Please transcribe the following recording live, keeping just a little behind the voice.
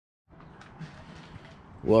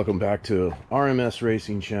Welcome back to RMS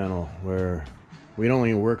Racing Channel, where we don't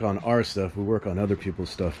only work on our stuff, we work on other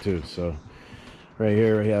people's stuff too. So right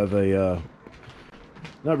here we have a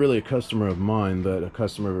not really a customer of mine, but a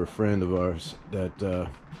customer of a friend of ours that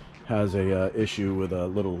has a issue with a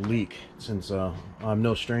little leak. Since I'm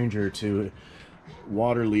no stranger to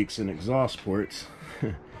water leaks in exhaust ports,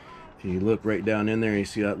 if you look right down in there, you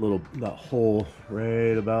see that hole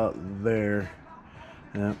right about there.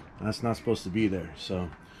 Yeah, that's not supposed to be there. So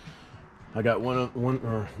I got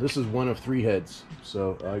this is one of 3 heads.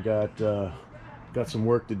 So I got some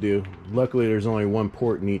work to do. Luckily, there's only one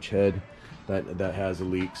port in each head that has a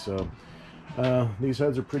leak. So these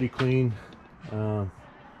heads are pretty clean.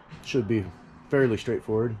 Should be fairly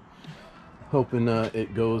straightforward. Hoping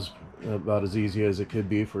it goes about as easy as it could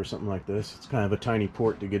be for something like this. It's kind of a tiny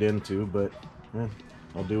port to get into, but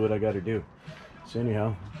I'll do what I got to do. So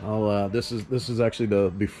anyhow, this is actually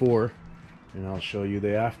the before, and I'll show you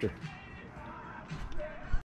the after.